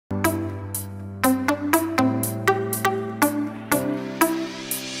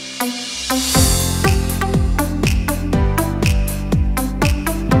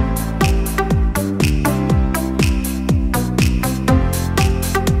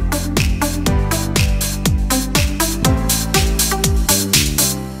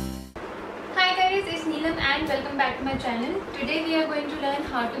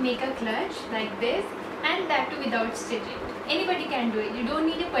like this, and that too without stitching. Anybody can do it. You don't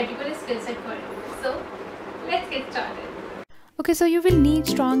need a particular skill set for it. So let's get started. Okay, so you will need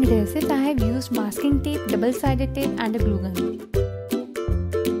strong adhesives. I have used masking tape, double-sided tape and a glue gun.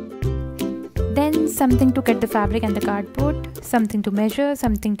 Then something to cut the fabric and the cardboard, something to measure,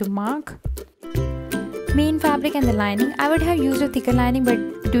 something to mark. Main fabric and the lining. I would have used a thicker lining,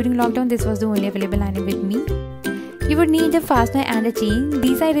 but during lockdown this was the only available lining with me. You would need a fastener and a chain.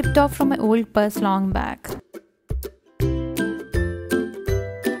 These I ripped off from my old purse long back.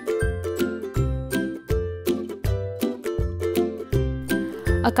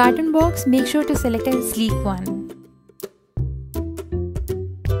 A carton box, make sure to select a sleek one.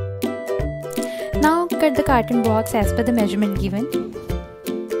 Now cut the carton box as per the measurement given.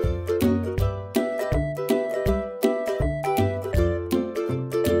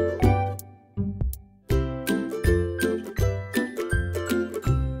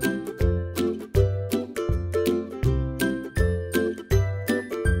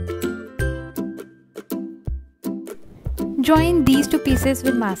 Join these two pieces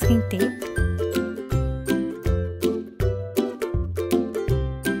with masking tape.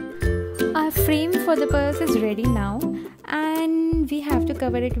 Our frame for the purse is ready now, and we have to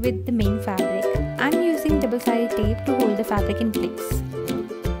cover it with the main fabric. I'm using double-sided tape to hold the fabric in place.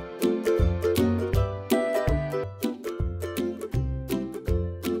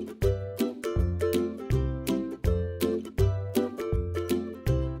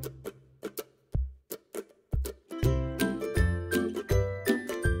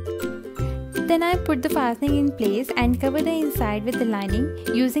 Then I put the fastening in place and cover the inside with the lining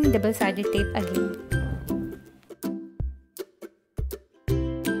using double-sided tape again.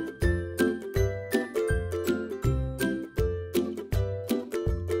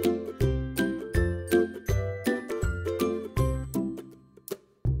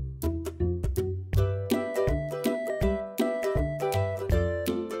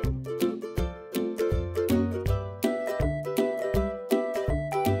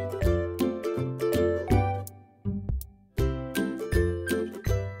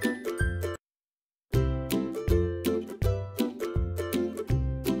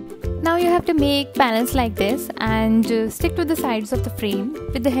 Now you have to make panels like this and stick to the sides of the frame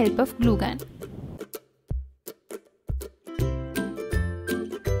with the help of glue gun.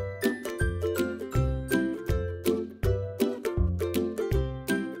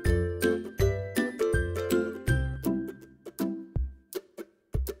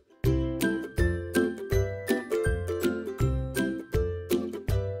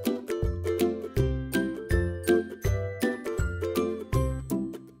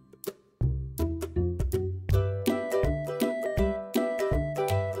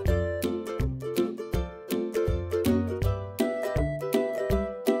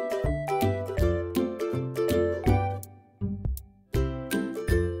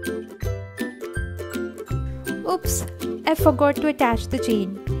 Oops, I forgot to attach the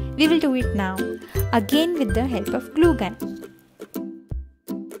chain. We will do it now, again with the help of glue gun.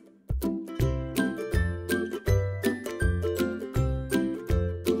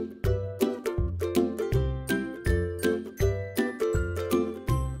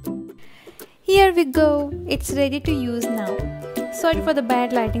 Here we go, it's ready to use now. Sorry for the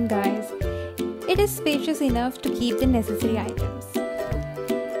bad lighting guys. It is spacious enough to keep the necessary items.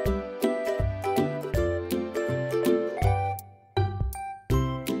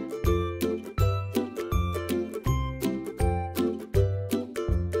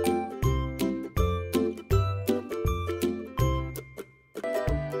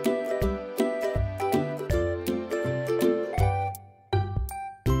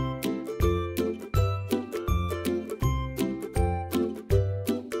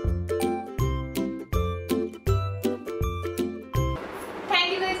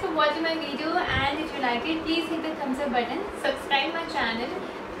 Watching my video, and if you like it, please hit the thumbs up button, subscribe my channel,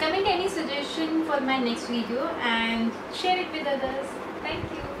 comment any suggestion for my next video and share it with others. Thank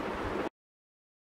you.